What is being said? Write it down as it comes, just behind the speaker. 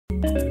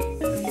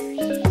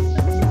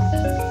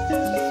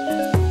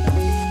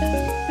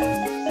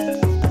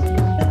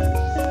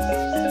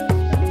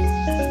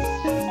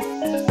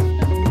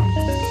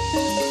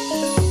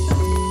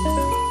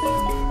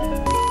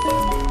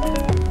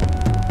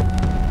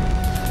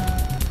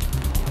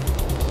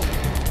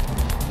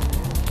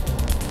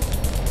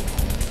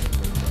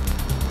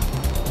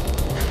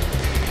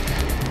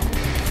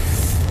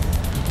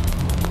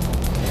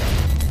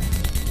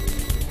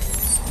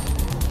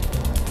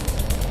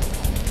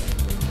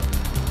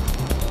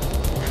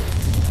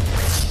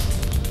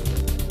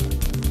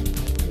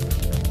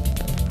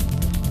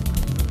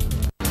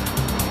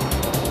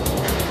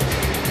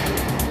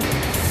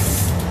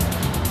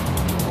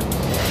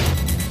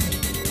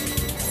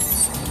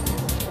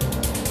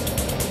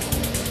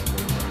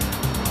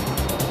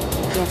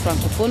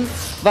Francophone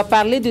va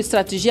parler de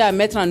stratégies à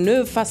mettre en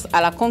œuvre face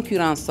à la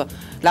concurrence.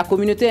 La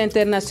communauté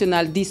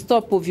internationale dit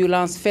stop aux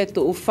violences faites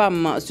aux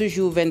femmes ce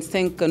jour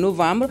 25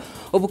 novembre.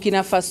 Au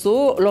Burkina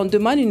Faso, l'on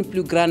demande une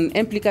plus grande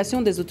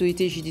implication des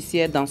autorités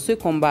judiciaires dans ce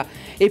combat.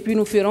 Et puis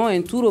nous ferons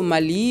un tour au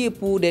Mali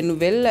pour des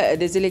nouvelles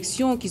des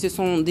élections qui se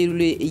sont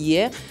déroulées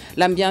hier.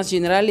 L'ambiance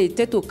générale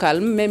était au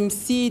calme, même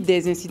si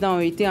des incidents ont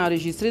été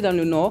enregistrés dans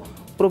le nord,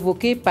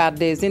 provoqués par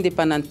des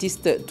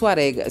indépendantistes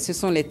touaregs. Ce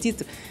sont les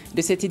titres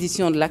de cette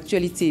édition de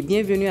l'actualité.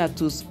 Bienvenue à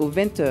tous aux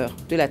 20h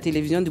de la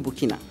télévision du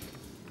Burkina.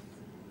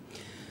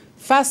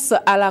 Face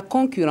à la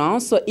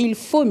concurrence, il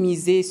faut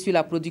miser sur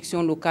la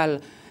production locale.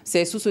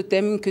 C'est sous ce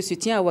thème que se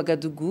tient à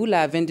Ouagadougou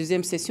la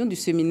 22e session du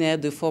séminaire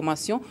de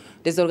formation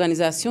des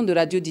organisations de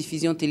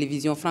radiodiffusion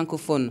télévision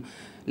francophone.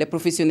 Les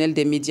professionnels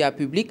des médias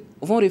publics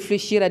vont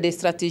réfléchir à des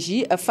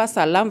stratégies face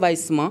à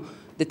l'envahissement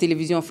des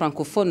télévisions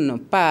francophones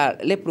par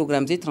les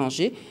programmes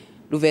étrangers.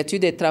 L'ouverture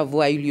des travaux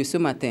a eu lieu ce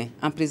matin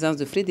en présence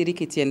de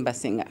Frédéric Etienne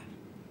Bassenga.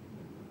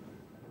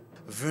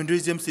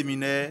 22e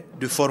séminaire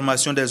de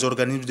formation des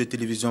organismes de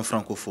télévision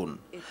francophones.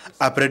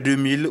 Après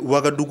 2000,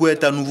 Ouagadougou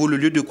est à nouveau le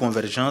lieu de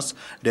convergence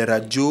des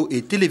radios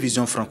et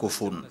télévisions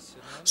francophones.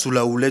 Sous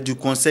la houlette du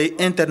Conseil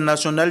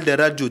international des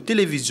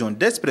radios-télévisions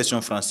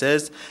d'expression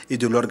française et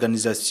de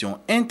l'Organisation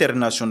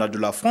internationale de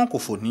la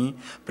francophonie,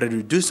 près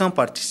de 200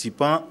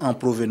 participants en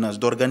provenance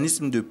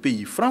d'organismes de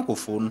pays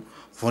francophones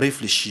vont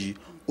réfléchir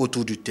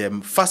autour du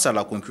thème « Face à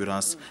la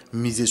concurrence,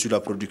 miser sur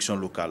la production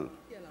locale ».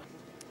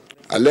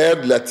 À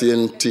l'ère de la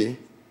TNT,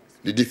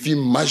 le défi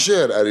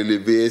majeur à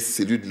relever est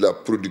celui de la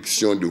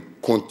production de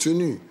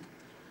contenu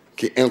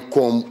qui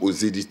incombe aux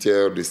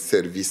éditeurs de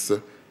services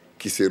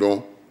qui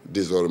seront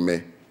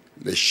désormais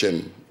les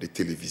chaînes de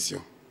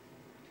télévision.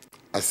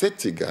 À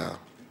cet égard,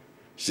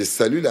 je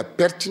salue la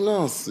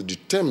pertinence du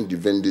thème du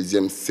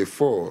 22e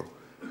CEFOR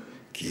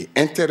qui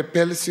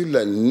interpelle sur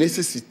la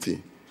nécessité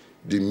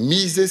de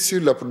miser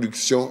sur la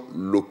production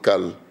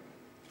locale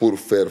pour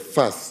faire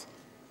face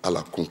à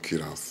la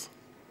concurrence.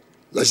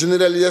 La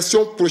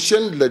généralisation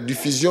prochaine de la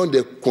diffusion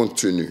des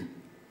contenus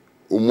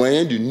au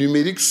moyen du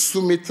numérique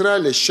soumettra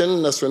les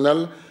chaînes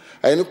nationales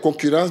à une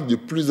concurrence de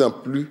plus en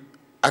plus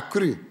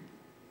accrue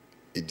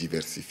et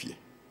diversifiée.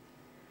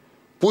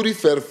 Pour y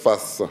faire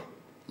face,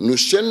 nos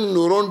chaînes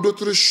n'auront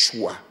d'autre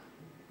choix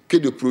que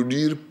de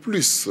produire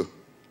plus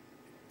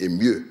et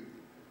mieux,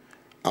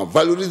 en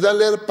valorisant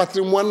leur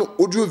patrimoine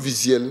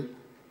audiovisuel,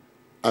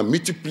 en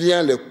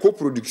multipliant les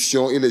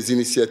coproductions et les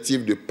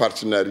initiatives de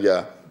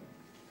partenariat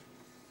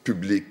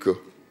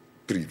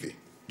public-privé.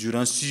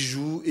 Durant 6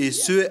 jours, et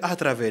ce à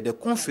travers des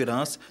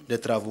conférences, des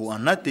travaux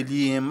en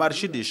atelier et un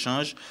marché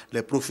d'échange,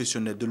 les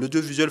professionnels de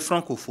l'audiovisuel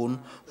francophone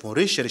vont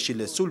rechercher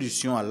les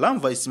solutions à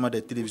l'envahissement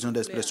des télévisions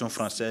d'expression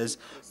française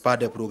par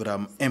des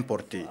programmes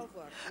importés.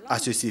 À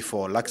ceci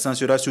fort, l'accent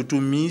sera surtout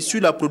mis sur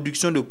la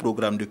production de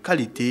programmes de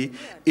qualité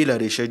et la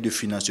recherche de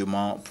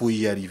financement pour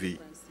y arriver.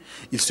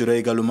 Il sera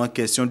également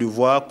question de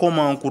voir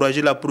comment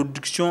encourager la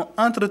production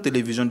entre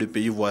télévisions de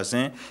pays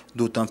voisins,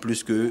 d'autant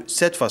plus que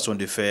cette façon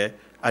de faire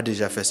a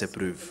déjà fait ses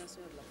preuves.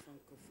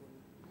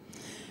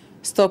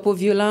 Stop aux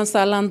violences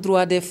à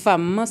l'endroit des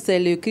femmes, c'est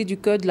le cri du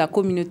cœur de la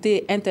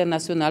communauté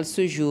internationale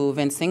ce jour,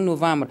 25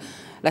 novembre.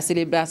 La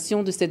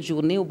célébration de cette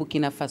journée au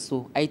Burkina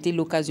Faso a été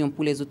l'occasion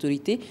pour les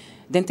autorités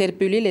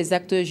d'interpeller les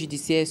acteurs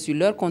judiciaires sur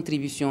leur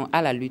contribution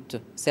à la lutte.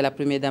 C'est la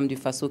première dame du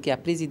Faso qui a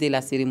présidé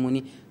la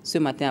cérémonie ce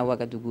matin à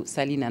Ouagadougou.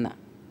 Salut Nana.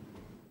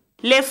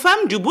 Les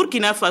femmes du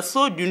Burkina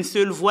Faso d'une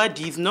seule voix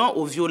disent non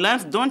aux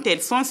violences dont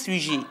elles sont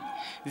sujets.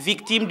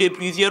 Victimes de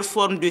plusieurs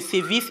formes de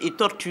sévices et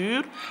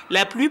tortures,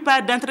 la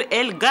plupart d'entre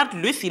elles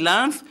gardent le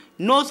silence,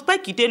 n'osent pas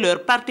quitter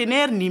leur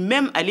partenaire ni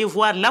même aller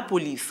voir la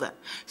police.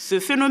 Ce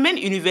phénomène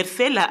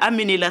universel a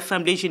amené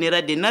l'Assemblée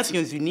générale des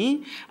Nations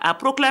unies à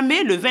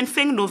proclamer le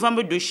 25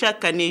 novembre de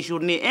chaque année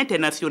journée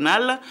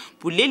internationale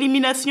pour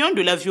l'élimination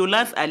de la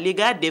violence à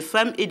l'égard des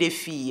femmes et des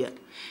filles.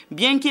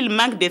 Bien qu'il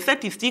manque des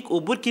statistiques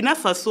au Burkina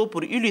Faso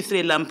pour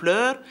illustrer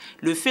l'ampleur,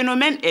 le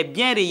phénomène est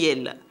bien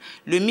réel.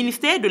 Le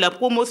ministère de la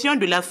promotion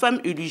de la femme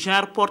et du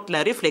genre porte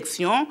la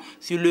réflexion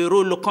sur le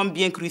rôle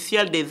combien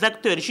crucial des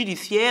acteurs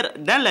judiciaires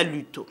dans la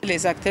lutte.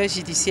 Les acteurs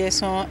judiciaires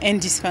sont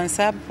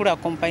indispensables pour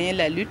accompagner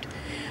la lutte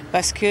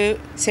parce que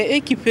c'est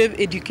eux qui peuvent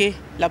éduquer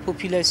la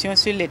population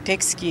sur les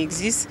textes qui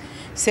existent.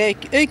 C'est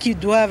eux qui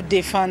doivent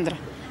défendre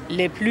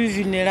les plus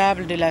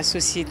vulnérables de la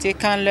société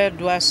quand leurs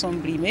droits sont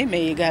brimés,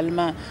 mais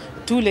également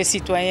tous les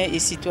citoyens et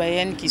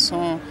citoyennes qui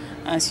sont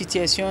en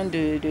situation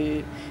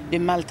de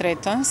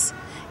maltraitance.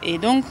 Et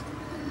donc,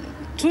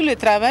 tout le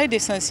travail de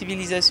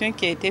sensibilisation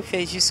qui a été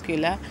fait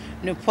jusque-là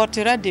ne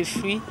portera des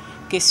fruits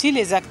que si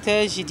les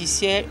acteurs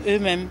judiciaires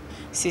eux-mêmes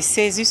se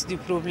saisissent du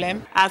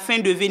problème. Afin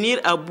de venir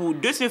à bout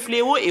de ce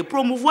fléau et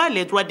promouvoir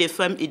les droits des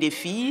femmes et des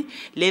filles,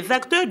 les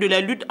acteurs de la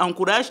lutte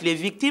encouragent les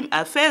victimes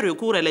à faire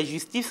recours à la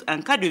justice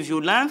en cas de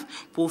violence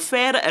pour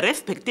faire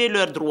respecter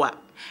leurs droits.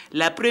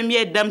 La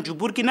première dame du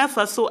Burkina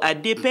Faso a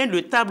dépeint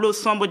le tableau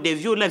sombre des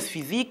violences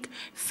physiques,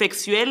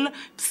 sexuelles,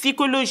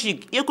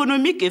 psychologiques,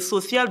 économiques et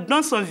sociales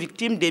dont sont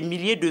victimes des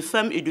milliers de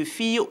femmes et de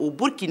filles au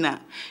Burkina.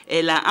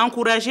 Elle a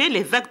encouragé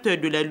les acteurs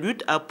de la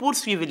lutte à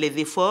poursuivre les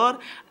efforts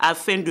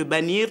afin de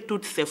bannir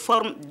toutes ces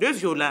formes de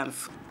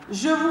violence.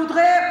 Je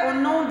voudrais, au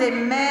nom des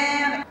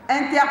maires,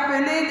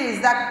 interpeller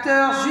les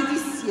acteurs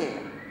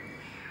judiciaires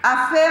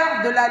à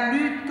faire de la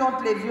lutte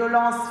contre les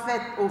violences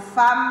faites aux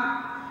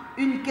femmes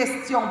une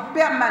question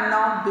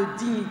permanente de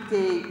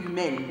dignité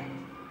humaine.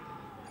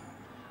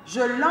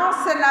 Je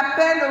lance un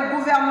appel au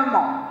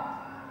gouvernement,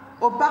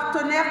 aux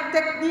partenaires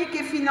techniques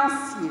et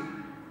financiers,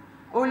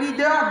 aux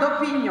leaders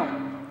d'opinion,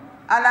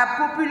 à la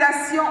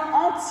population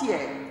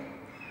entière,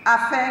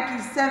 afin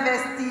qu'ils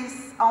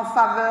s'investissent en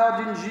faveur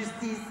d'une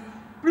justice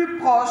plus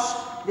proche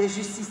des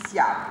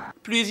justiciables.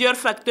 Plusieurs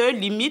facteurs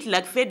limitent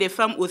l'accès des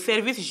femmes aux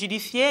services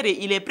judiciaires et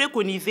il est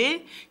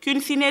préconisé qu'une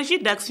synergie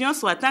d'action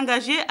soit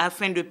engagée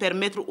afin de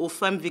permettre aux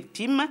femmes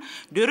victimes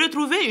de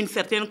retrouver une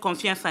certaine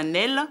confiance en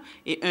elles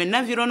et un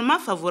environnement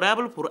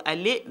favorable pour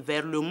aller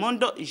vers le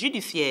monde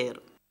judiciaire.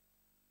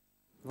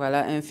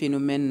 Voilà un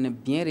phénomène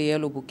bien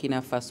réel au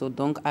Burkina Faso,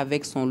 donc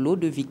avec son lot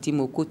de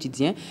victimes au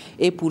quotidien.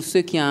 Et pour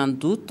ceux qui en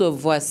doutent,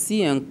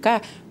 voici un cas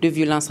de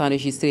violence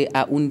enregistré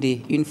à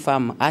Houndé. Une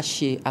femme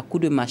hachée à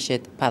coups de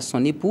machette par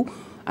son époux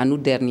en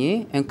août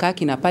dernier. Un cas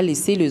qui n'a pas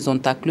laissé le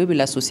Zonta Club et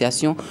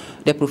l'association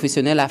des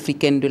professionnels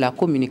africaines de la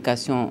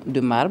communication de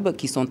Marbe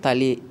qui sont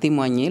allés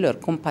témoigner leur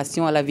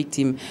compassion à la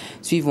victime.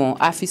 Suivons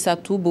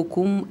Afissatou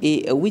Bokoum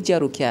et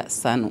Widjarokia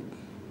Sanou.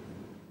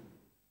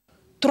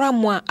 3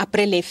 mois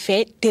après les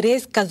faits,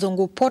 Thérèse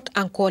Kazongo porte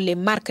encore les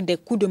marques des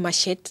coups de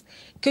machette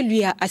que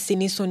lui a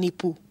asséné son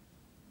époux.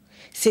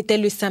 C'était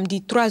le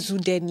samedi 3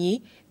 août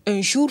dernier, un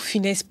jour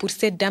funeste pour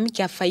cette dame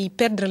qui a failli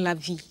perdre la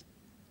vie.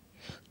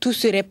 Tout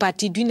serait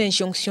parti d'une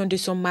injonction de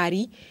son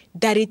mari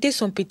d'arrêter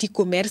son petit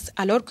commerce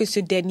alors que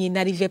ce dernier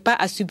n'arrivait pas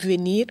à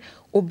subvenir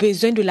aux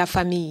besoins de la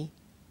famille.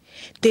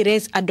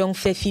 Thérèse a donc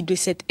fait fi de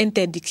cette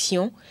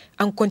interdiction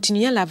en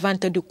continuant la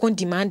vente de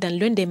condiments dans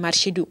l'un des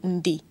marchés de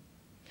Houndé.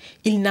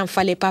 Il n'en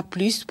fallait pas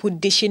plus pour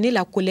déchaîner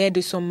la colère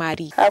de son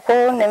mari.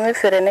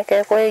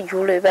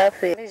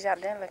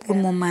 Pour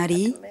mon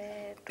mari,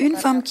 une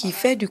femme qui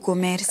fait du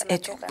commerce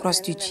est une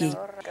prostituée.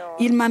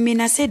 Il m'a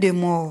menacé de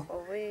mort.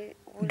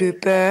 De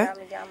peur,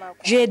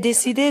 j'ai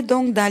décidé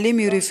donc d'aller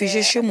me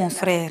réfugier chez mon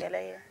frère.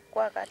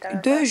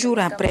 2 jours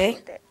après,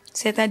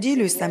 c'est-à-dire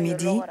le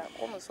samedi,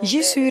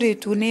 j'y suis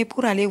retournée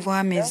pour aller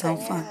voir mes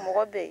enfants.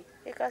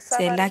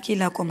 C'est là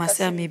qu'il a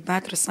commencé à me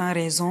battre sans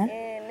raison.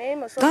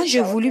 Quand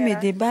j'ai voulu me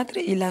débattre,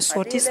 il a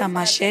sorti sa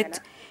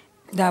machette.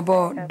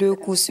 D'abord 2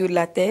 coups sur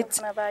la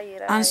tête,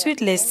 ensuite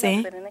les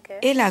seins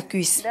et la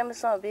cuisse.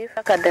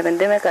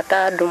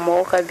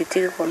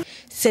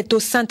 C'est au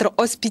centre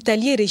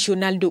hospitalier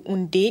régional de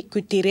Houndé que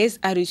Thérèse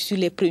a reçu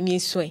les premiers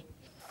soins.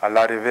 À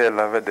l'arrivée, elle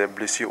avait des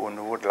blessures au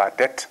niveau de la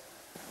tête,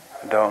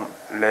 dans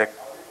les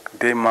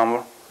 2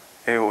 membres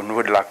et au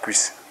niveau de la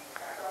cuisse.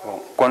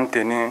 Bon, compte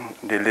tenu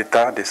de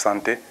l'état de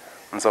santé,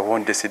 nous avons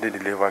décidé de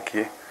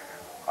l'évacuer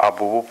à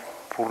Bobo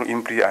pour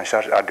une prise en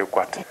charge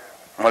adéquate.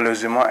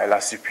 Malheureusement, elle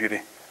a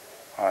suppuré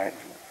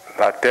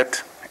la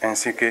tête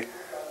ainsi que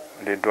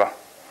les doigts.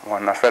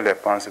 On a fait les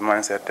pansements à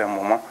un certain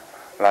moment.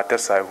 La tête,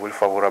 ça évolue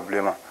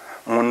favorablement.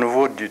 Au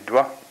niveau du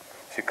doigt,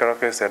 je crois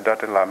que c'est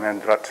la main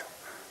droite.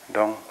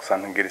 Donc, ça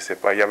ne guérissait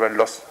pas. Il y avait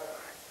l'os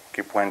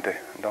qui pointait.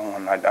 Donc,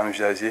 on a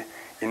envisagé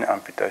une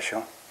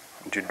amputation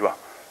du doigt.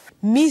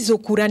 Mis au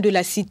courant de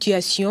la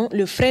situation,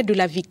 le frère de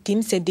la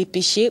victime s'est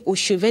dépêché au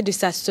chevet de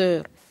sa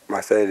sœur.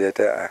 Ma sœur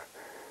était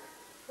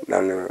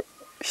dans le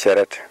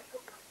charrette.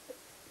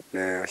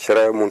 Le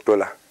charrette monto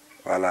là.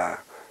 Voilà.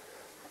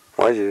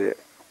 Moi, je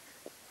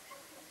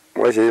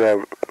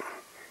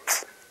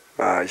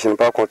n'ai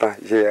pas content.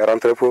 J'ai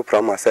rentré pour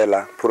prendre ma sœur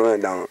là. Pour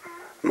dans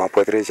ma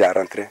poitrine, j'ai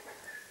rentré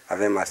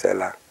avec ma sœur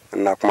là.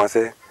 On a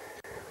commencé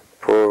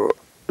pour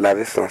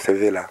laver son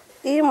CV là.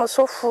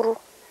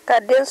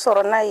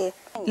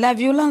 La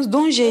violence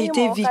dont j'ai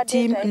été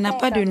victime n'a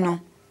pas de nom.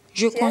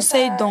 Je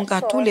conseille donc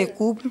à tous les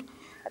couples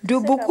de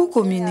beaucoup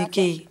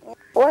communiquer.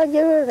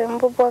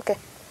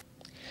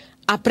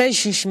 Après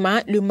jugement,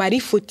 le mari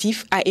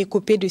fautif a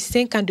écopé de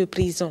 5 ans de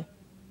prison.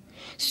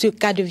 Ce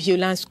cas de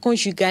violence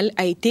conjugale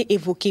a été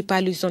évoqué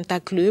par le Zonta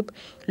Club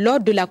lors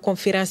de la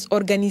conférence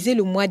organisée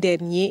le mois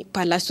dernier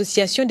par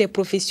l'Association des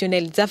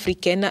professionnels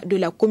africaines de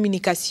la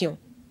communication.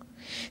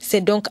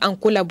 C'est donc en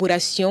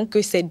collaboration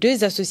que ces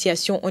deux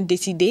associations ont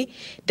décidé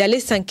d'aller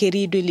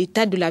s'enquérir de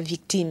l'état de la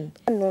victime.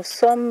 Nous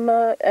sommes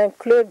un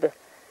club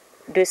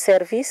de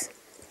service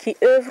qui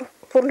œuvre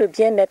pour le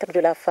bien-être de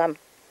la femme.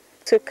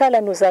 Ce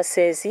cas-là nous a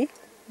saisis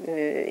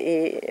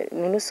et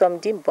nous nous sommes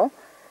dit, bon,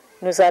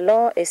 nous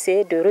allons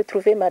essayer de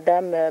retrouver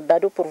Madame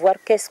Bado pour voir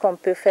qu'est-ce qu'on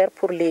peut faire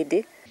pour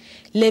l'aider.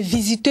 Les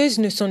visiteuses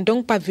ne sont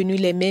donc pas venues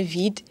les mains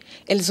vides.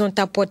 Elles ont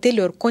apporté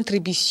leur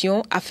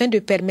contribution afin de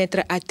permettre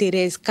à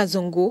Thérèse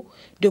Kazongo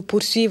de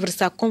poursuivre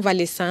sa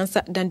convalescence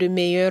dans de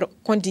meilleures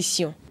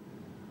conditions.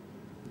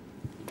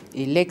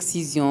 Et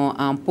l'excision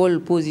en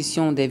pole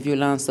position des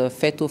violences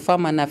faites aux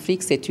femmes en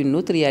Afrique, c'est une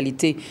autre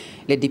réalité.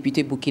 Les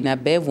députés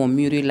burkinabés vont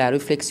mûrir la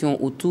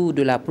réflexion autour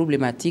de la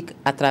problématique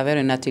à travers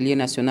un atelier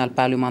national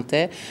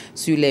parlementaire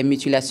sur les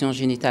mutilations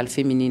génitales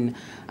féminines.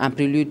 En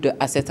prélude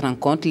à cette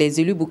rencontre, les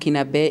élus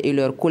burkinabés et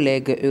leurs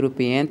collègues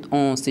européens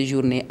ont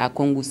séjourné à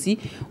Kongoussi,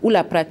 où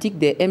la pratique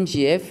des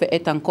MJF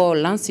est encore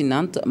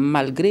lancinante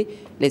malgré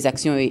les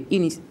actions et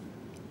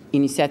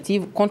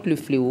initiatives contre le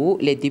fléau.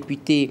 Les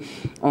députés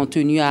ont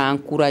tenu à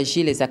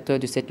encourager les acteurs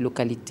de cette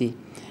localité.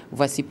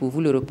 Voici pour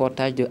vous le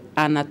reportage de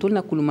Anatole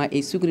Nakoulouma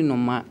et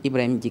Sugrinoma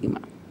Ibrahim Digma.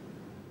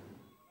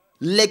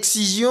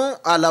 L'excision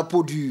à la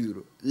peau dure.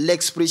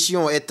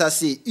 L'expression est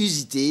assez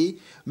usitée,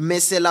 mais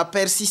c'est la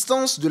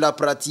persistance de la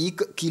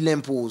pratique qui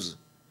l'impose.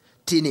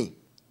 Tenez,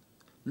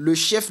 le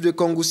chef de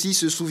Kongoussi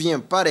se souvient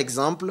par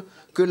exemple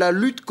que la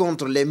lutte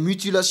contre les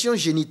mutilations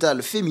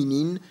génitales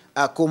féminines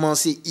a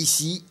commencé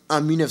ici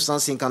en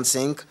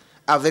 1955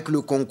 avec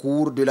le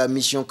concours de la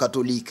mission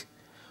catholique.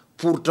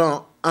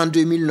 Pourtant, en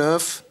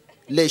 2009,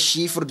 les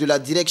chiffres de la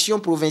Direction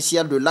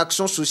provinciale de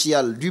l'action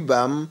sociale du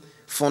BAM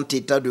font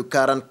état de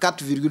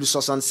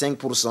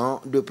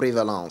 44,65% de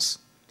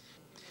prévalence.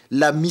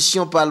 La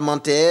mission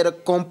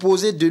parlementaire,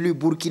 composée d'élus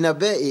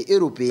burkinabés et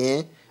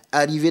européens,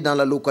 arrivés dans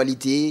la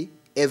localité,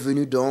 est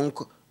venue donc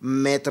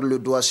mettre le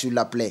doigt sur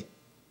la plaie.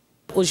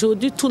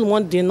 Aujourd'hui, tout le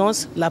monde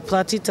dénonce la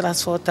pratique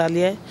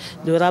transfrontalière,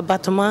 le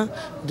rabattement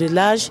de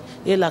l'âge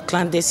et la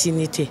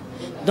clandestinité.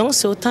 Donc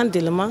c'est autant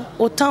d'éléments,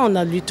 autant on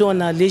a lutté, on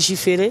a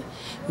légiféré,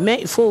 mais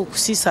il faut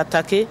aussi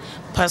s'attaquer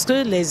parce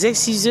que les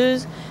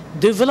exciseuses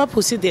développent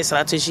aussi des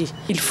stratégies.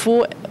 Il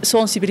faut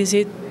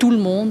sensibiliser tout le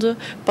monde,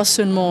 pas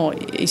seulement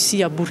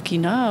ici à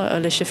Burkina,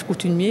 les chefs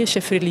coutumiers, les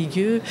chefs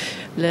religieux,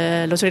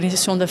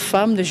 l'organisation de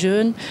femmes, de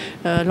jeunes,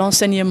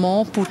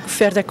 l'enseignement pour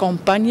faire des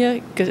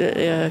campagnes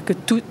que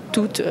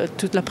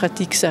toute la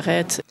pratique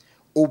s'arrête.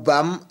 Au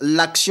BAM,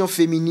 l'action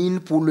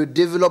féminine pour le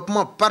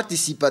développement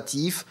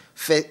participatif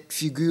fait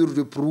figure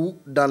de proue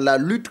dans la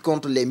lutte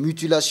contre les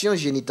mutilations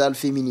génitales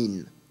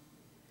féminines.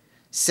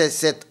 C'est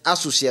cette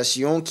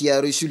association qui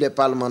a reçu les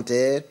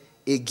parlementaires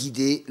et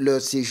guidé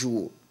leur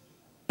séjour.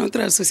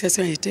 Notre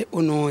association a été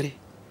honorée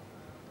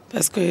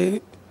parce que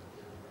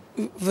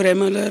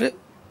vraiment leur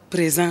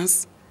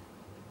présence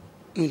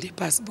nous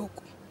dépasse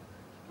beaucoup.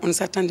 On ne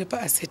s'attendait pas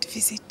à cette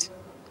visite.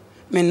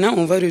 Maintenant,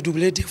 on va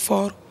redoubler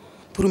d'efforts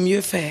pour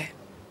mieux faire.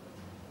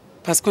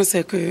 Parce qu'on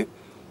sait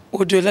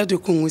qu'au-delà de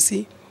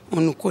Kongoussi,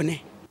 on nous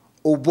connaît.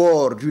 Au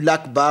bord du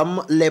lac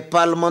Bam, les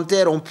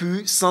parlementaires ont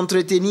pu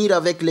s'entretenir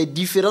avec les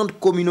différentes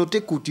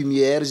communautés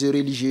coutumières et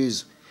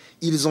religieuses.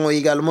 Ils ont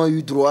également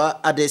eu droit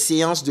à des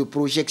séances de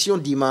projection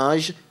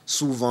d'images,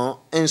 souvent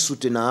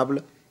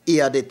insoutenables,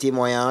 et à des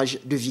témoignages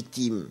de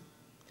victimes.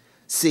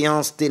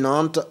 Séance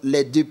tenante,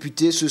 les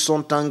députés se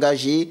sont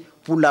engagés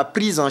pour la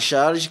prise en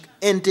charge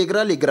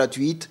intégrale et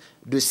gratuite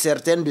de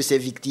certaines de ces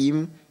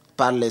victimes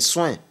par les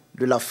soins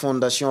de la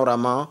Fondation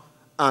Rama,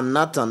 en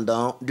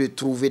attendant de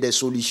trouver des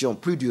solutions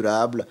plus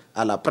durables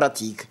à la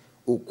pratique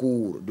au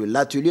cours de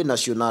l'atelier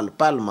national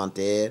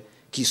parlementaire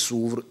qui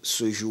s'ouvre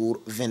ce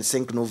jour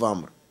 25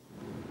 novembre.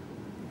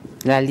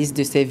 La liste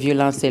de ces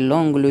violences est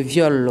longue. Le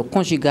viol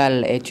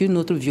conjugal est une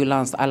autre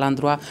violence à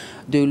l'endroit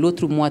de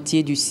l'autre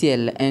moitié du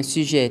ciel. Un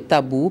sujet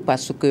tabou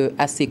parce que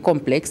assez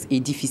complexe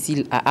et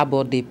difficile à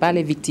aborder par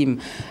les victimes.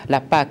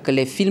 La PAC,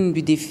 les films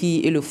du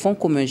défi et le Fonds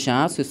commun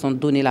genre se sont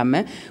donné la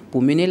main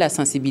pour mener la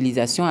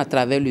sensibilisation à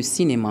travers le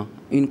cinéma.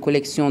 Une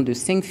collection de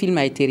 5 films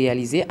a été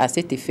réalisée à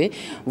cet effet.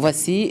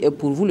 Voici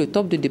pour vous le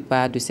top de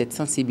départ de cette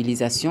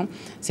sensibilisation.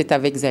 C'est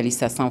avec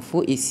Zalissa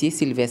Sanfo et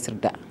Sylvestre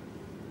Da.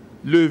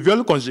 Le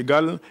viol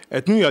conjugal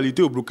est une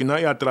réalité au Burkina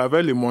et à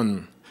travers le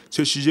monde.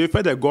 Ce sujet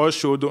fait des gorges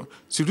chaudes,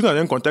 surtout dans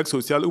un contexte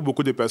social où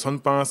beaucoup de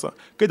personnes pensent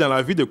que dans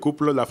la vie de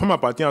couple, la femme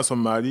appartient à son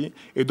mari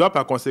et doit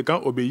par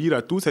conséquent obéir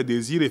à tous ses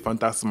désirs et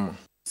fantasmes.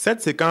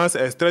 Cette séquence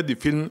est extraite du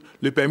film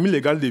 « Le permis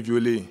légal de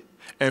violer »,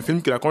 un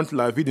film qui raconte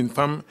la vie d'une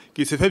femme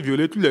qui se fait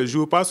violer tous les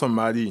jours par son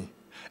mari.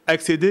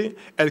 Excédée,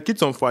 elle quitte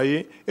son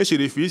foyer et se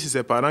réfugie chez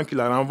ses parents qui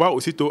la renvoient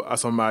aussitôt à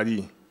son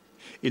mari.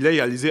 Il est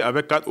réalisé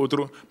avec 4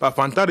 autres par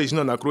Fanta Régine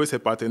Onacro et ses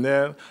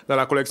partenaires dans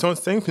la collection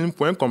 5 films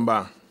pour un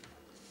combat.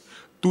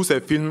 Tous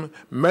ces films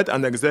mettent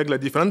en exergue les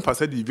différentes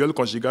facettes du viol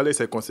conjugal et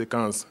ses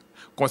conséquences.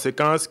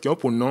 Conséquences qui ont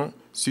pour nom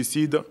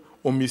suicide,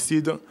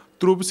 homicides,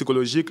 troubles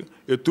psychologiques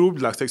et troubles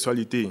de la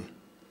sexualité.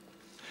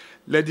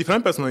 Les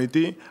différentes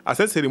personnalités à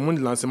cette cérémonie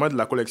de lancement de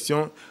la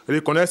collection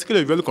reconnaissent que le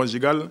viol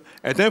conjugal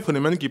est un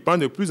phénomène qui prend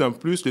de plus en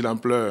plus de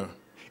l'ampleur.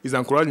 Ils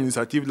encouragent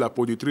l'initiative de la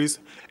productrice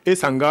et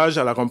s'engagent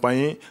à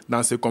l'accompagner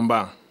dans ce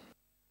combat.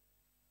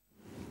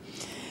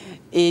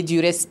 Et du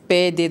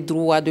respect des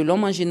droits de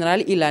l'homme en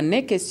général, il en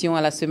est question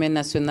à la Semaine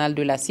nationale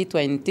de la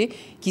citoyenneté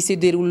qui se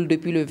déroule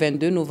depuis le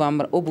 22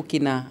 novembre au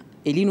Burkina.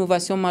 Et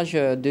l'innovation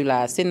majeure de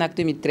la CENAC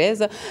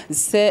 2013,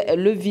 c'est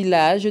le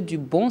village du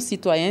bon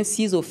citoyen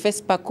 6 au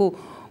FESPACO.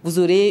 Vous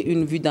aurez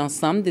une vue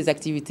d'ensemble des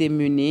activités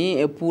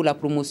menées pour la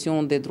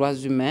promotion des droits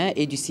humains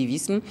et du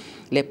civisme.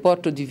 Les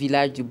portes du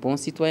village du bon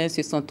citoyen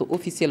se sont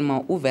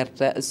officiellement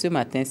ouvertes ce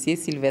matin. C'est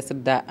Sylvestre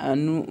Da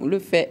nous le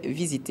fait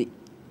visiter.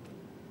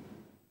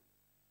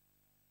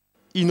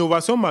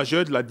 Innovation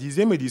majeure de la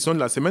 10e édition de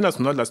la Semaine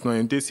nationale de la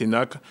citoyenneté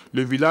CENAC,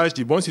 le village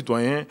du bon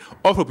citoyen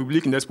offre au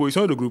public une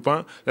exposition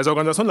regroupant les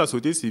organisations de la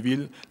société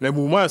civile, les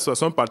mouvements et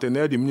associations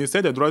partenaires du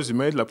ministère des droits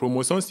humains et de la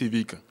promotion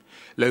civique.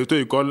 Les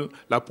auto-écoles,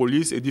 la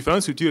police et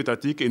différentes structures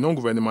étatiques et non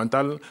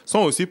gouvernementales sont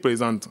aussi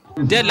présentes.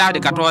 Dès l'âge de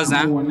 14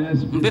 ans,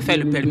 on peut faire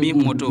le permis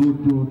moto,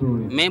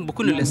 mais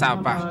beaucoup ne le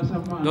savent pas.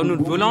 Donc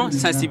nous voulons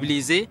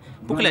sensibiliser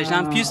pour que les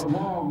gens puissent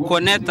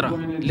connaître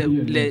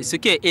ce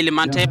qui est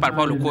élémentaire par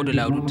rapport au code de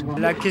la route.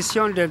 La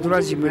question des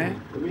droits humains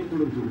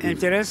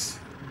intéresse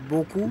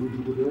beaucoup,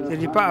 je ne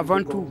dis pas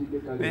avant tout,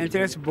 mais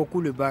intéresse beaucoup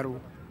le barreau.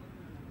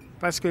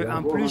 Parce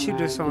qu'en plus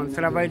de son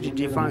travail de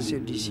défense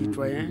du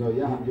citoyen,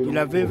 de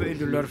la veuve et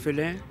de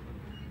l'orphelin,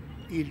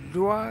 il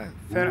doit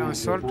faire en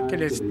sorte que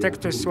les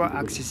textes soient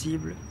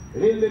accessibles,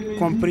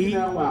 compris,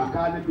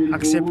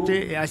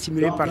 acceptés et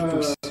assimilés par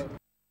tous.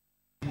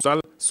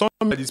 Sont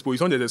à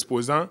disposition des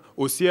exposants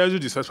au siège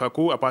du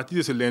FESPACO à partir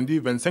de ce lundi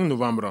 25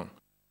 novembre.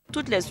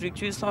 Toutes les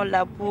structures sont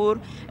là pour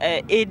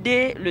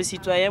aider le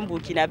citoyen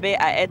burkinabé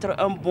à être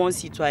un bon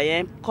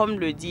citoyen, comme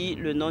le dit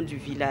le nom du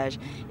village.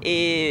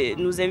 Et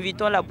nous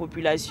invitons la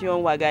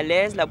population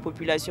ouagalaise, la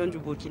population du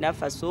Burkina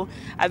Faso,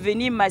 à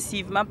venir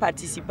massivement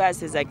participer à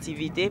ces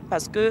activités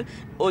parce que,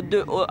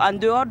 en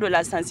dehors de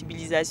la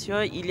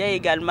sensibilisation, il y a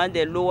également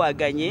des lots à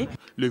gagner.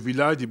 Le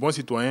village du bon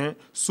citoyen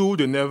s'ouvre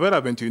de 9h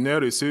à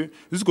 21h et ce,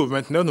 jusqu'au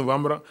 29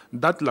 novembre,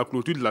 date la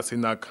clôture de la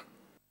CENAC.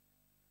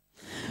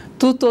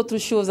 Toute autre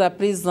chose à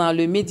présent,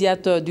 le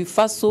médiateur du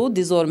FASO,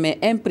 désormais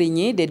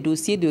imprégné des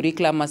dossiers de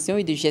réclamation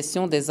et de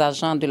gestion des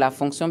agents de la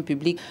fonction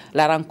publique,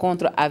 la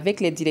rencontre avec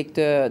les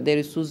directeurs des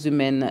ressources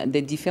humaines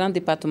des différents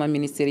départements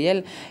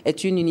ministériels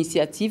est une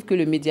initiative que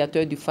le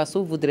médiateur du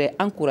FASO voudrait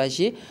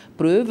encourager,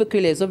 preuve que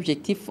les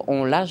objectifs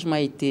ont largement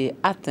été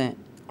atteints.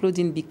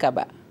 Claudine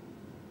Bikaba.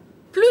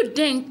 Plus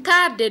d'un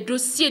quart des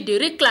dossiers de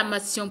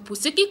réclamation pour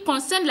ce qui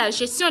concerne la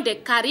gestion des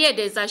carrières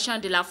des agents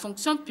de la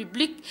fonction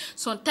publique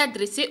sont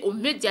adressés au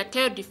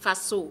médiateur du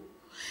FASO.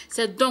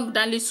 C'est donc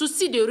dans le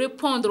souci de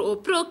répondre aux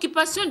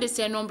préoccupations de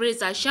ces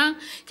nombreux agents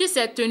que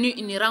s'est tenue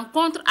une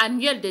rencontre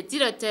annuelle des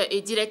directeurs et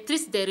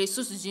directrices des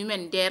ressources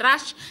humaines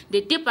DRH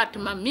des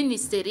départements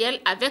ministériels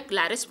avec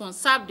la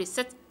responsable de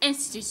cette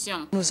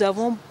institution. Nous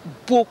avons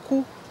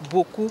beaucoup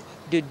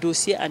de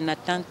dossiers en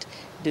attente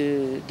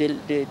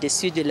des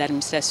suites de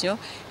l'administration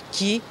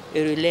qui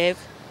relèvent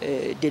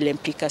de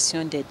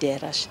l'implication des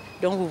DRH.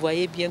 Donc vous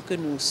voyez bien que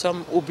nous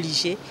sommes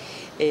obligés,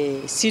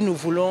 si nous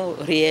voulons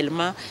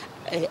réellement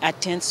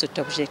atteindre cet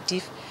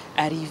objectif,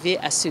 arriver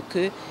à ce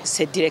que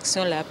cette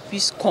direction-là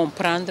puisse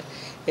comprendre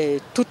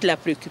toute la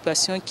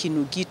préoccupation qui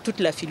nous guide, toute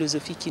la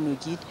philosophie qui nous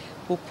guide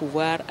pour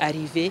pouvoir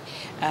arriver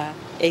à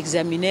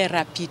examiner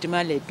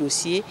rapidement les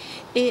dossiers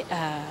et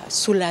à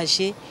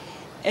soulager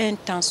un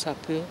tant soit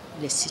peu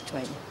les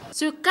citoyens.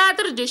 Ce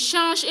cadre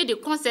d'échange et de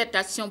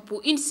concertation pour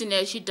une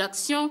synergie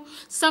d'action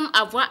semble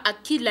avoir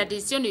acquis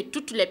l'adhésion de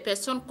toutes les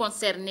personnes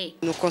concernées.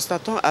 Nous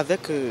constatons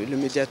avec le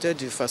médiateur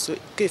du FASO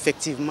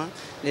qu'effectivement,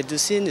 les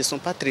dossiers ne sont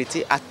pas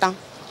traités à temps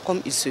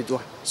comme il se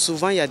doit.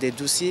 Souvent, il y a des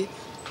dossiers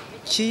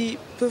qui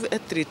peuvent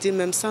être traités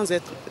même sans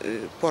être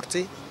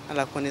portés à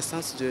la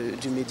connaissance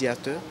du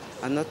médiateur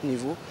à notre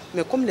niveau.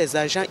 Mais comme les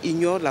agents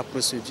ignorent la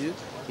procédure,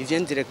 ils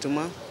viennent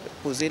directement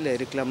poser les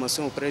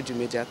réclamations auprès du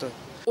médiateur.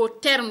 Au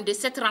terme de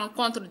cette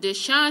rencontre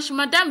d'échange,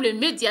 Madame le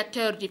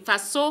médiateur du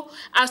FASO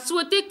a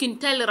souhaité qu'une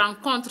telle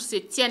rencontre se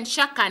tienne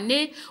chaque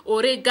année au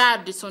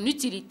regard de son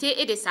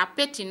utilité et de sa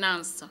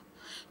pertinence.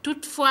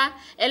 Toutefois,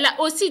 elle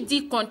a aussi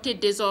dit compter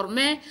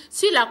désormais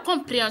sur la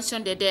compréhension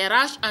des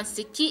DRH en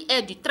ce qui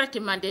est du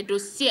traitement des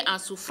dossiers en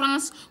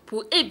souffrance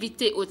pour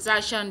éviter aux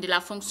agents de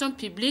la fonction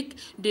publique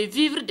de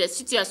vivre des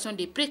situations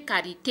de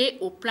précarité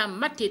au plan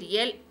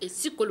matériel et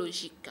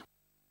psychologique.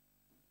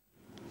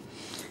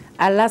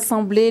 À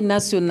l'Assemblée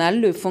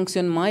nationale, le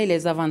fonctionnement et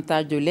les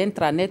avantages de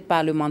l'intranet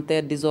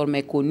parlementaire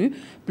désormais connus,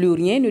 plus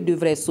rien ne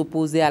devrait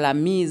s'opposer à la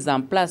mise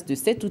en place de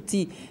cet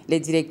outil.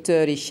 Les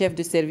directeurs et chefs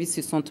de service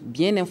se sont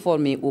bien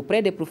informés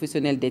auprès des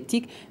professionnels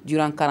d'éthique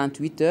durant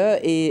 48 heures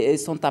et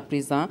sont à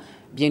présent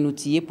bien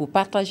outillés pour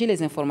partager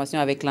les informations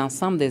avec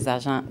l'ensemble des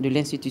agents de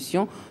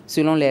l'institution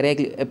selon les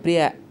règles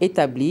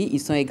préétablies.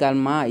 Ils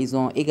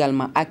ont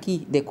également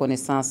acquis des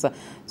connaissances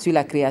sur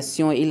la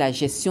création et la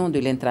gestion de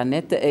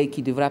l'intranet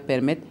qui devra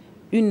permettre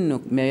une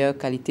meilleure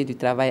qualité du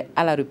travail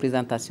à la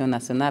représentation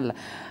nationale.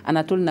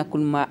 Anatole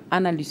Nakoulma,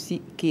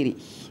 Anna-Lucie Kéry.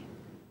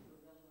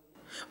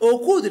 Au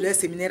cours de leur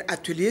séminaire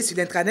atelier sur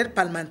l'intranet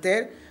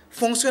parlementaire,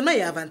 fonctionnement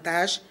et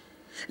avantages,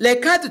 les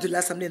cadres de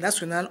l'Assemblée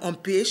nationale ont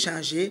pu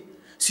échanger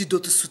sur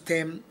d'autres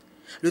sous-thèmes.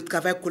 Le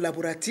travail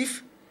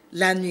collaboratif,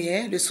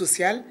 l'annuaire, le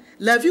social,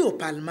 la vie au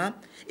Parlement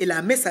et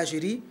la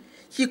messagerie,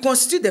 qui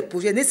constituent des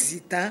projets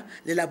nécessitant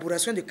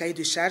l'élaboration de cahiers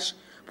de charges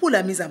pour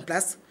la mise en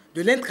place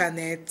de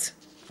l'intranet.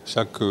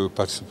 Chaque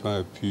participant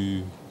a pu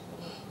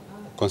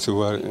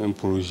concevoir un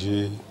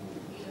projet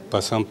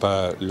passant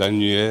par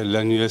l'annuaire.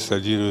 L'annuaire,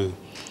 c'est-à-dire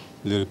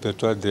le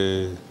répertoire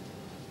de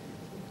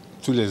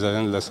tous les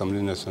agents de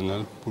l'Assemblée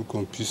nationale pour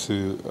qu'on puisse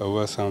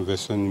avoir ça en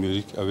version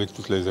numérique avec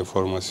toutes les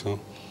informations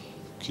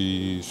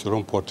qui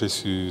seront portées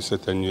sur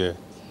cet annuaire.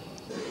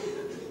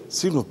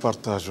 Si nous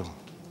partageons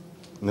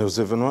nos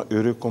événements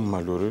heureux comme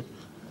malheureux,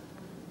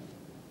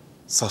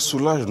 ça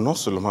soulage non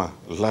seulement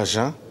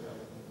l'agent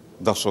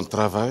dans son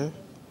travail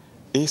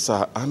et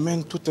ça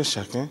amène tout un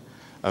chacun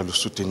à le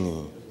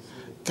soutenir.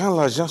 Quand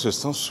l'agent se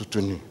sent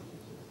soutenu,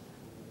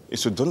 il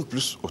se donne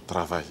plus au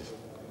travail.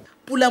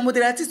 Pour la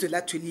modératrice de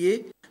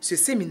l'atelier, ce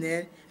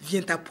séminaire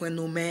vient à point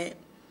nommé.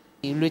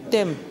 Le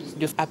thème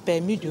a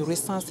permis de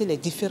recenser les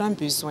différents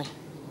besoins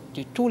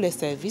de tous les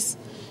services.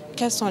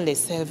 Quels sont les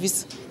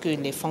services que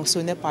les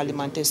fonctionnaires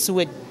parlementaires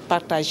souhaitent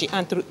partager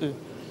entre eux?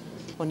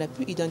 On a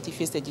pu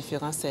identifier ces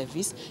différents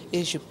services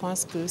et je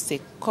pense que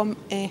c'est comme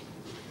un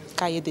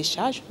cahier des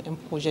charges, un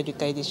projet de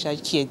cahier des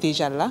charges qui est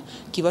déjà là,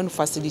 qui va nous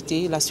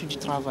faciliter la suite du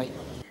travail.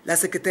 La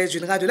secrétaire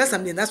générale de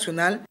l'Assemblée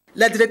nationale,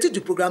 la directrice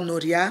du programme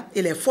Noria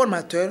et les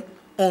formateurs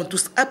ont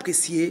tous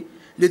apprécié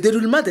le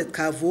déroulement des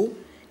travaux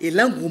et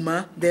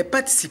l'engouement des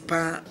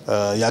participants.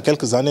 Il y a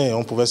quelques années,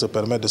 on pouvait se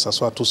permettre de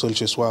s'asseoir tout seul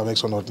chez soi avec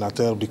son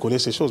ordinateur, bricoler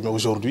ces choses. Mais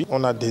aujourd'hui,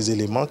 on a des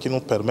éléments qui nous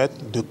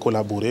permettent de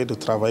collaborer, de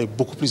travailler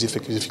beaucoup plus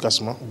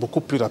efficacement, beaucoup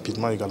plus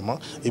rapidement également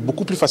et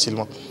beaucoup plus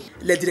facilement.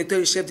 Les directeurs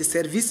et chefs de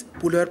service,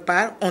 pour leur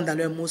part, ont dans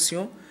leur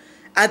motion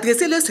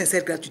adressé leur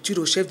sincère gratitude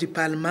au chef du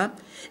Parlement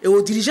et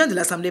aux dirigeants de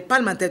l'Assemblée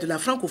parlementaire de la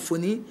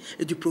francophonie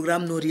et du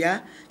programme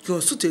Noria qui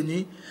ont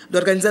soutenu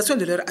l'organisation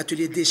de leur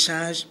atelier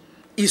d'échange.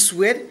 Ils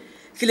souhaitent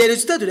que les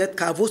résultats de leurs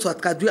travaux soient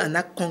traduits en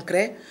actes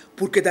concrets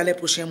pour que dans les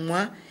prochains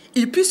mois,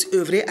 ils puissent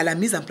œuvrer à la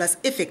mise en place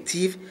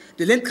effective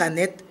de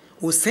l'intranet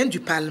au sein du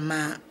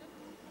Parlement.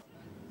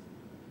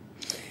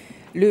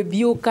 Le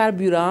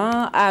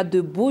biocarburant a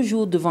de beaux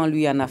jours devant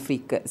lui en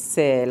Afrique.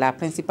 C'est la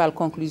principale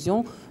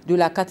conclusion de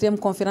la 4e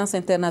conférence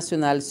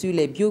internationale sur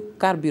les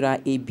biocarburants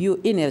et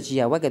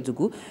bioénergie à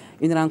Ouagadougou.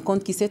 Une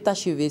rencontre qui s'est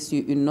achevée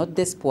sur une note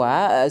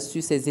d'espoir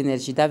sur ces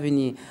énergies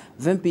d'avenir.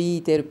 20 pays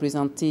étaient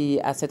représentés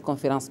à cette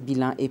conférence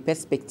bilan et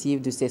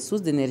perspective de ces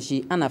sources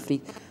d'énergie en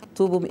Afrique.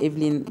 Toboum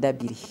Evelyne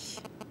Dabiri.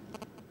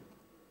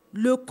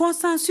 Le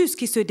consensus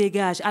qui se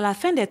dégage à la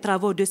fin des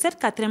travaux de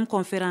cette 4e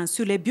conférence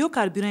sur les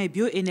biocarburants et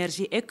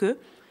bioénergie est que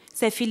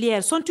ces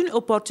filières sont une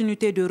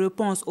opportunité de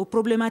réponse aux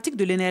problématiques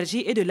de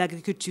l'énergie et de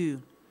l'agriculture.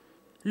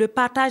 Le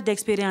partage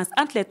d'expériences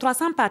entre les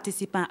 300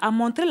 participants a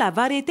montré la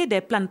variété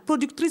des plantes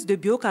productrices de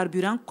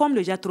biocarburants comme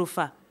le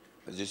jatropha.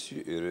 Je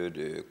suis heureux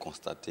de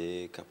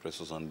constater qu'après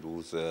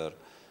 72 heures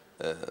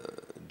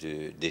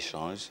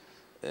d'échanges,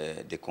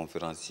 des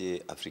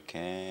conférenciers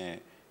africains,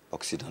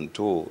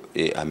 occidentaux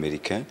et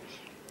américains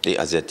et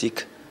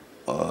asiatiques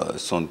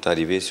sont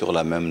arrivés sur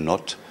la même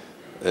note,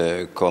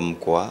 comme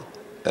quoi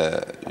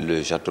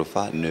le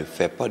jatropha ne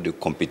fait pas de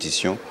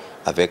compétition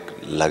avec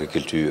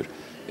l'agriculture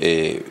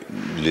et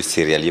le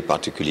céréalier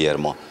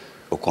particulièrement.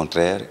 Au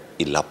contraire,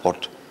 il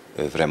apporte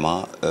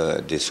vraiment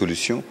des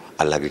solutions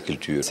à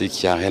l'agriculture. C'est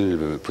qu'il y a un réel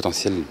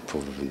potentiel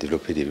pour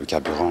développer des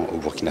biocarburants au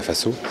Burkina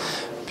Faso,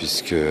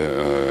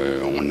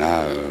 puisqu'on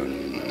a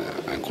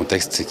un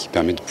contexte qui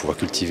permet de pouvoir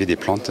cultiver des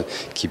plantes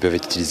qui peuvent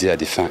être utilisées à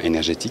des fins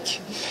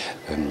énergétiques.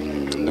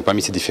 Donc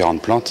parmi ces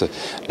différentes plantes,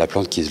 la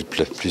plante qui est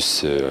le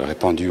plus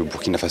répandue au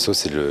Burkina Faso,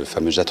 c'est le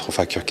fameux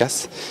Jatropha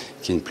curcas,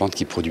 qui est une plante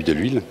qui produit de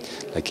l'huile,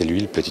 laquelle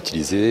l'huile peut être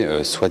utilisée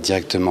soit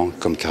directement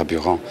comme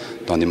carburant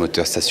dans des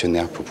moteurs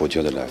stationnaires pour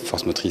produire de la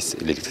force motrice et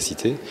de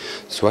l'électricité,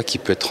 soit qui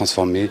peut être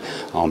transformée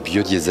en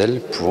biodiesel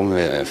pour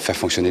faire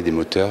fonctionner des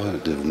moteurs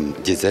de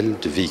diesel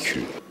de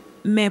véhicules.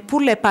 Mais pour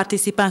les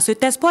participants,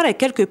 cet espoir est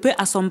quelque peu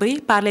assombri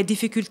par les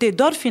difficultés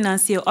d'ordre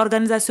financier,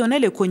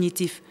 organisationnel et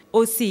cognitif.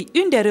 Aussi,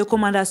 une des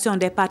recommandations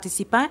des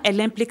participants est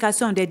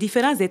l'implication des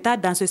différents États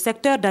dans ce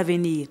secteur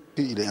d'avenir.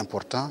 Il est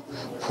important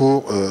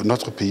pour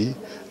notre pays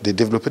de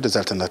développer des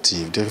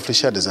alternatives, de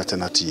réfléchir à des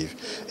alternatives.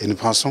 Et nous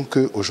pensons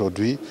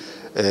qu'aujourd'hui,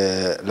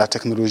 la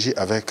technologie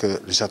avec le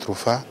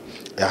jatropha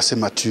est assez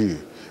mature.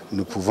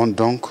 Nous pouvons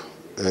donc,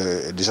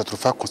 le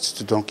jatropha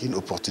constitue donc une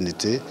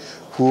opportunité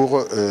pour,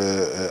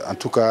 en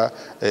tout cas,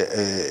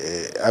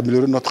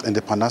 améliorer notre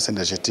indépendance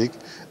énergétique,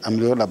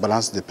 améliorer la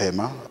balance des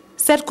paiements.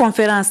 Cette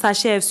conférence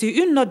s'achève sur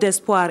une note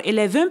d'espoir et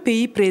les 20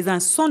 pays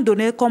présents sont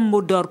donnés comme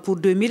mot d'ordre pour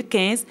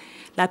 2015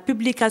 la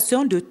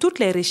publication de toutes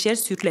les recherches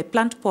sur les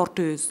plantes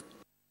porteuses.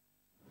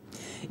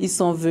 Ils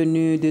sont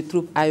venus de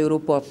troupes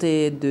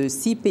aéroportées de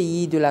 6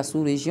 pays de la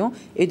sous-région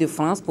et de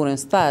France pour un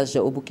stage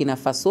au Burkina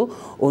Faso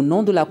au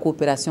nom de la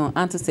coopération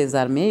entre ces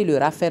armées et le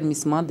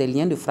raffermissement des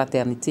liens de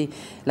fraternité.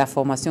 La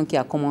formation qui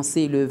a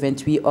commencé le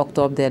 28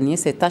 octobre dernier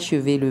s'est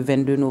achevée le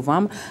 22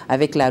 novembre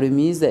avec la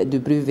remise de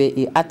brevets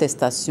et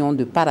attestations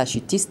de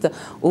parachutistes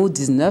aux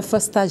 19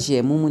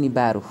 stagiaires. Moumouni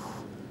Barou.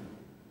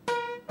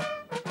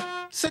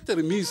 Cette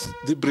remise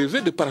de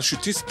brevets de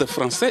parachutistes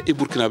français et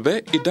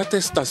burkinabés et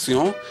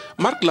d'attestation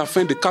marque la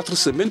fin de 4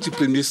 semaines du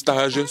premier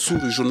stage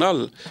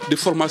sous-régional de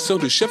formation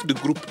de chefs de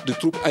groupe de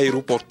troupes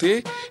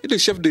aéroportées et de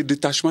chefs de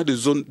détachement de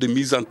zones de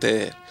mise en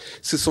terre.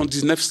 Ce sont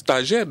 19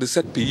 stagiaires de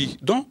 7 pays,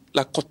 dont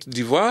la Côte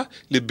d'Ivoire,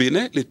 le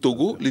Bénin, le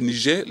Togo, le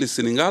Niger, le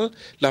Sénégal,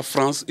 la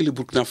France et le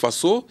Burkina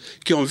Faso,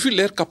 qui ont vu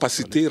leurs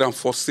capacités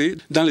renforcées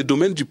dans le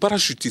domaine du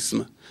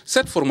parachutisme.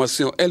 Cette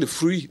formation est le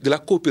fruit de la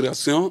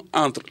coopération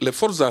entre les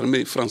forces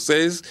armées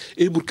françaises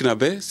et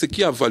burkinabées, ce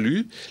qui a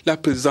valu la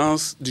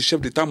présence du chef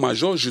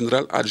d'état-major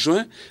général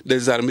adjoint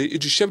des armées et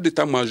du chef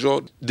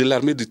d'état-major de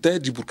l'armée de terre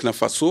du Burkina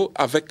Faso,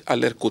 avec à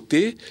leur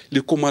côté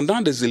le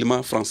commandant des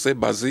éléments français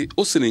basés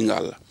au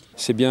Sénégal.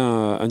 C'est bien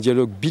un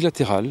dialogue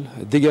bilatéral,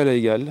 d'égal à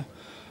égal,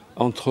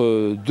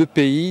 entre deux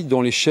pays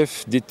dont les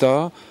chefs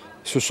d'État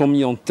se sont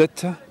mis en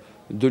tête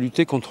de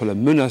lutter contre la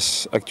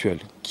menace actuelle,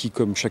 qui,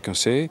 comme chacun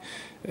sait,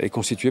 est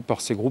constituée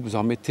par ces groupes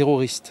armés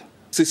terroristes.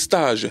 Ce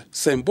stage,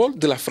 symbole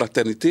de la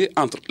fraternité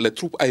entre les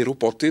troupes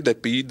aéroportées des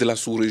pays de la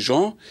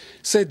sous-région,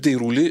 s'est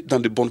déroulé dans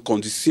de bonnes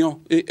conditions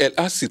et elle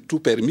a surtout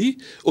permis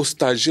aux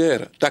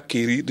stagiaires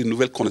d'acquérir de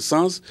nouvelles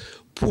connaissances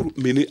pour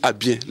mener à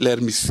bien leur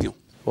mission.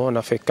 On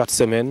a fait 4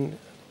 semaines.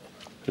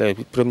 Les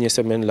premières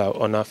semaines, là,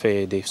 on a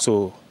fait des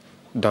sauts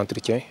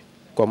d'entretien,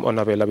 comme on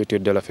avait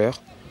l'habitude de le faire.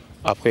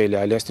 Après, il y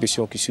a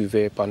l'instruction qui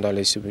suivait pendant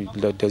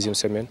la deuxième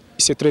semaine.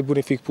 C'est très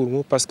bénéfique pour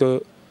nous parce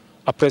que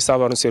après, ça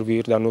va nous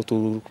servir dans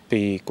notre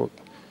pays.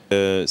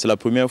 C'est la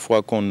première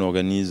fois qu'on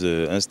organise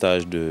un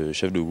stage de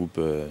chef de groupe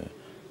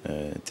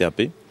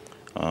TAP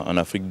en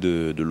Afrique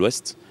de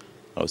l'Ouest.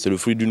 C'est le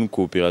fruit d'une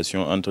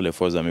coopération entre les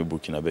forces armées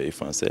burkinabées et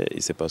françaises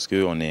et c'est parce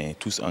qu'on est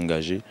tous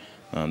engagés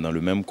dans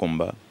le même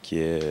combat qui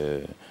est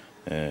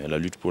la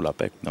lutte pour la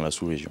paix dans la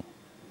sous-région.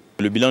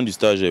 Le bilan du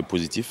stage est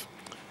positif.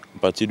 À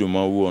partir du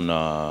moment où on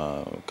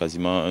a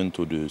quasiment un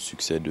taux de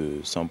succès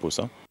de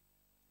 100%.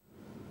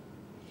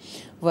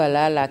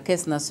 Voilà la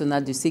Caisse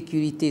nationale de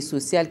sécurité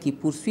sociale qui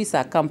poursuit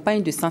sa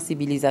campagne de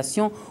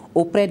sensibilisation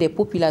auprès des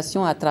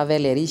populations à travers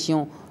les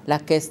régions. La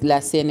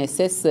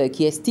CNSS,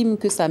 qui estime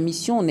que sa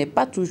mission n'est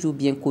pas toujours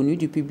bien connue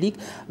du public,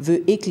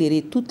 veut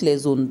éclairer toutes les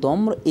zones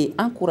d'ombre et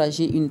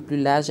encourager une plus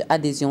large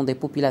adhésion des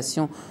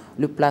populations.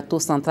 Le plateau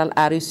central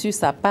a reçu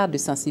sa part de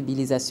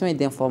sensibilisation et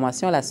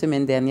d'information la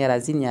semaine dernière à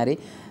Zignaré.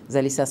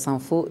 Zalissa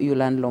Sanfo,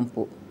 Yolande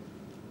Lompo.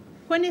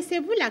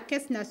 Connaissez-vous la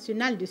Caisse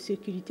nationale de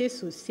sécurité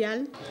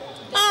sociale?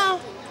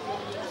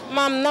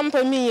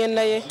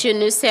 Je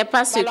ne sais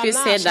pas ce que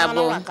c'est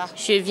d'abord.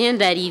 Je viens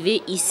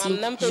d'arriver ici.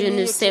 Je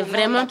ne sais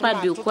vraiment pas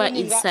de quoi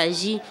il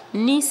s'agit,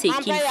 ni ce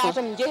qu'il faut.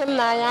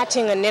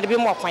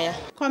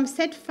 Comme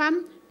cette femme,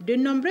 de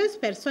nombreuses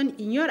personnes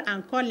ignorent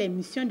encore les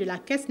missions de la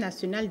Caisse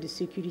nationale de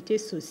sécurité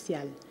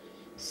sociale.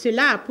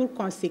 Cela a pour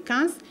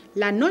conséquence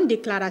la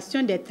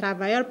non-déclaration des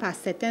travailleurs par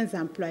certains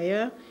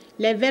employeurs,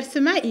 les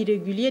versements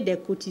irréguliers des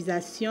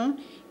cotisations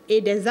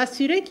et des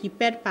assurés qui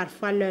perdent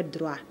parfois leurs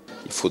droits.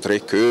 Il faudrait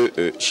que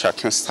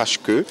chacun sache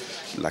que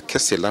la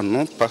caisse est là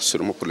non pas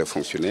seulement pour les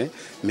fonctionnaires,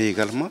 mais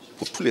également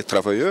pour tous les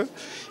travailleurs.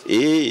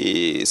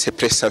 Et ces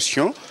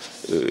prestations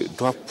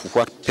doivent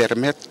pouvoir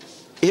permettre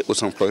et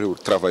aux employeurs et aux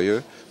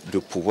travailleurs de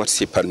pouvoir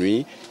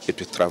s'épanouir et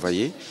de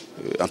travailler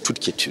en toute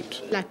quiétude.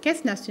 La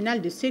Caisse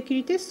nationale de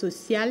sécurité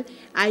sociale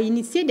a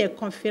initié des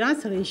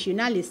conférences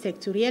régionales et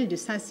sectorielles de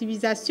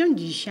sensibilisation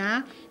du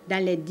genre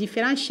dans les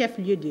différents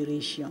chefs-lieux de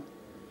région.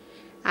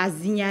 À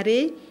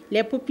Zignaré,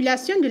 les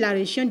populations de la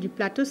région du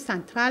plateau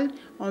central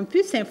ont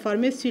pu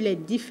s'informer sur les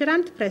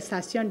différentes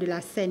prestations de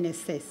la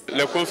CNSS.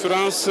 Les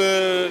conférences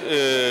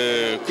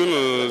que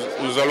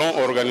nous allons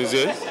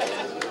organiser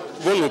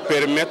vont nous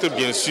permettre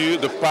bien sûr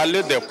de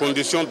parler des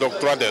conditions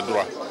d'octroi des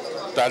droits.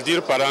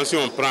 C'est-à-dire, par exemple, si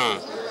on prend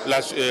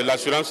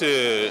l'assurance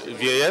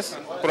vieillesse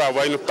pour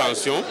avoir une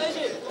pension,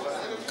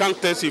 quand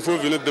est-ce qu'il faut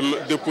venir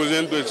déposer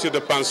un dossier de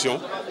pension,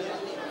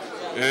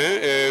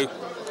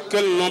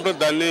 quel nombre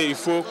d'années il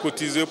faut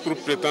cotiser pour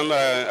prétendre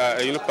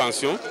à une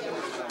pension,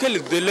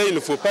 quel délai il ne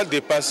faut pas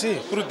dépasser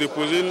pour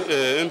déposer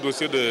un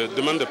dossier de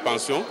demande de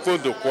pension,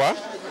 faute de quoi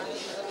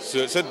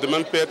cette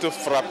demande peut être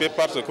frappée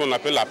par ce qu'on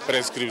appelle la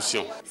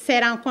prescription. Ces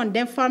rencontres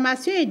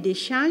d'information et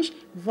d'échange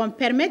vont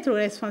permettre aux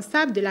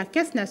responsables de la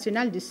Caisse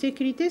nationale de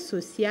sécurité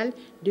sociale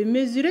de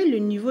mesurer le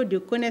niveau de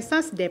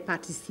connaissance des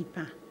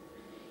participants.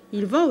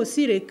 Ils vont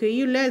aussi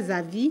recueillir leurs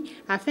avis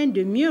afin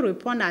de mieux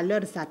répondre à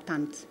leurs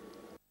attentes.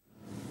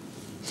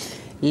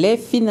 Les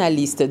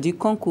finalistes du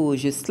concours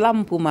Je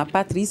Slam pour ma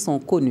patrie sont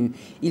connus.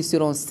 Ils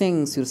seront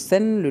 5 sur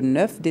scène le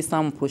 9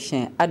 décembre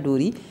prochain à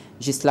Dori.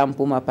 Je Slam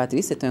pour ma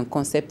patrie, c'est un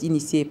concept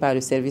initié par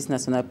le Service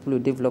national pour le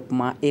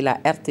développement et la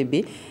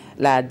RTB.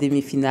 La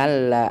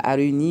demi-finale a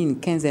réuni une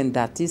quinzaine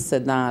d'artistes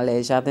dans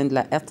les jardins de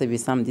la RTB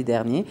samedi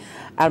dernier.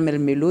 Armel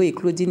Melo et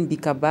Claudine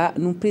Bikaba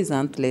nous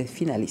présentent les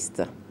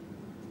finalistes.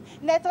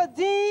 N'être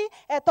dit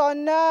est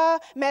honneur,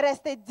 mais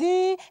rester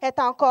dit est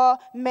encore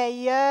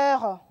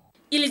meilleur.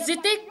 Ils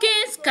étaient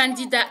 15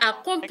 candidats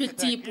à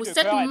compétir pour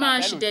cette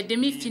manche des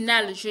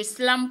demi-finales Je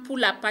Slam pour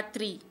la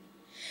patrie.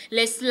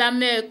 Les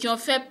slameurs qui ont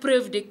fait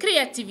preuve de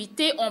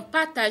créativité ont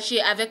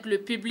partagé avec le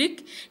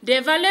public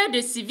des valeurs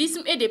de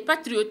civisme et de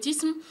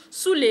patriotisme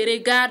sous les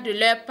regards de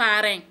leurs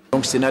parrains.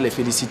 Donc je tiens à les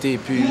féliciter et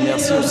puis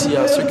merci aussi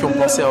à ceux qui ont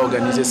pensé à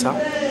organiser ça,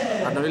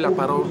 à donner la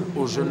parole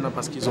aux jeunes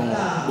parce qu'ils ont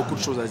beaucoup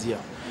de choses à dire.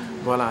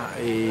 Voilà,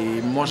 et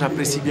moi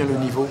j'apprécie bien le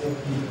niveau,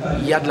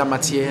 il y a de la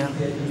matière,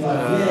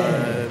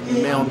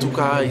 mais en tout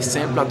cas c'est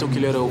un plateau qui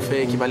leur est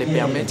offert et qui va les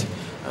permettre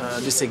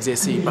de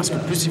s'exercer, parce que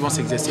plus ils vont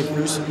s'exercer,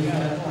 plus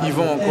ils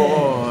vont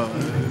encore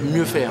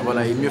mieux faire,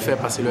 voilà, et mieux faire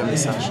passer leur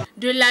message.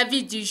 De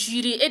l'avis du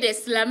jury et des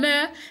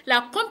slameurs,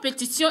 la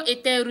compétition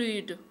était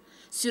rude.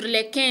 Sur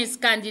les 15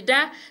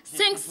 candidats,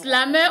 5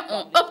 slameurs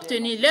ont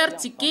obtenu leur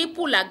ticket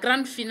pour la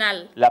grande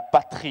finale. La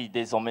patrie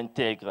des hommes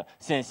intègres,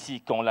 c'est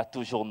ainsi qu'on l'a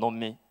toujours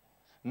nommée.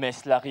 Mais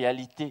est-ce la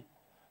réalité?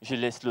 Je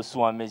laisse le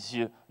soin à mes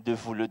yeux de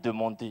vous le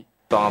demander.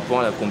 Par rapport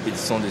à la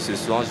compétition de ce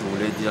soir, je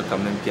voulais dire quand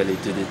même qu'elle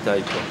était de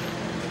taille, quoi.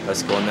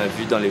 Parce qu'on a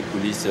vu dans les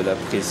coulisses la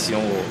pression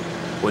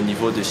au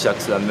niveau de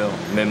chaque slammer,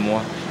 même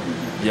moi.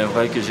 Bien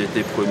vrai que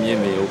j'étais premier,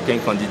 mais aucun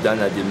candidat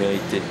n'a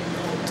démérité.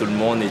 Tout le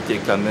monde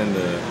était quand même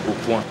au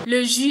point.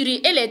 Le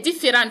jury et les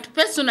différentes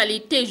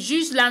personnalités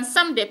jugent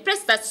l'ensemble des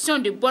prestations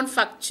de bonne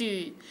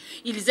facture.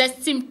 Ils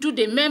estiment tout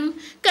de même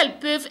qu'elles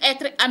peuvent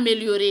être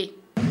améliorées.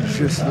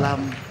 Je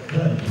slame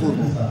pour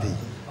mon pays.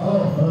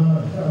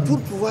 Pour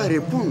pouvoir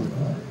répondre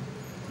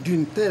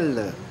d'une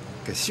telle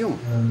question,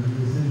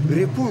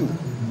 répondre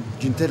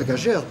d'une telle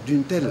gageure,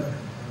 d'un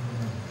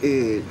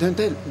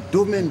tel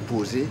domaine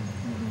posé,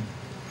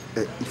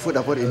 il faut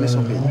d'abord aimer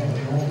son pays.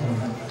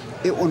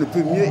 Et on ne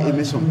peut mieux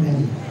aimer son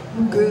pays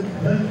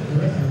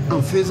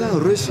qu'en faisant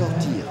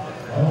ressortir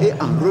et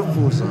en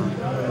reposant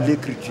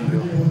l'écriture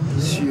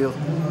sur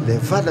les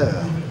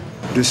valeurs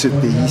de ce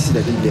pays,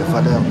 c'est-à-dire les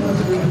valeurs de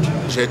notre culture.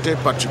 J'ai été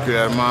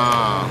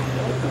particulièrement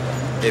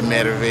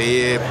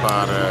émerveillé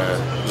par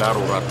l'art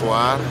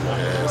oratoire,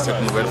 cette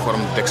nouvelle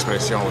forme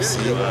d'expression aussi,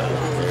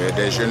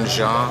 des jeunes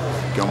gens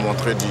qui ont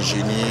montré du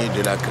génie,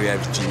 de la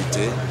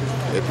créativité.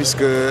 Et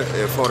puisque,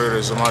 fort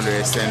heureusement,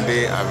 le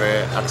SND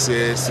avait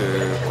axé ce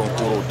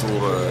concours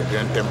autour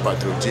d'un thème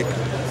patriotique,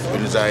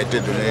 il nous a été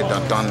donné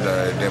d'entendre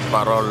des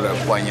paroles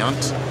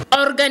poignantes.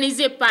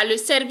 Organisé par le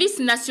Service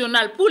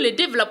national pour le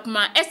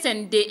développement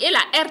SND et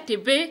la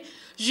RTB,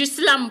 Je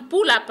Slam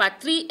pour la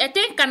patrie est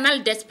un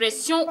canal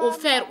d'expression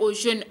offert aux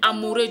jeunes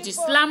amoureux du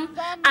slam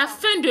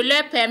afin de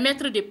leur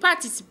permettre de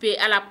participer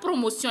à la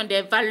promotion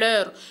des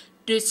valeurs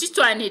de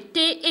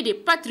citoyenneté et de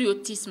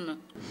patriotisme.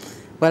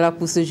 Voilà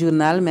pour ce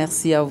journal.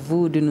 Merci à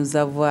vous de nous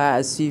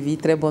avoir suivis.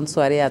 Très bonne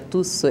soirée à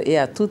tous et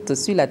à toutes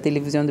sur la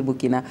télévision de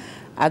Burkina.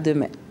 À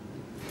demain.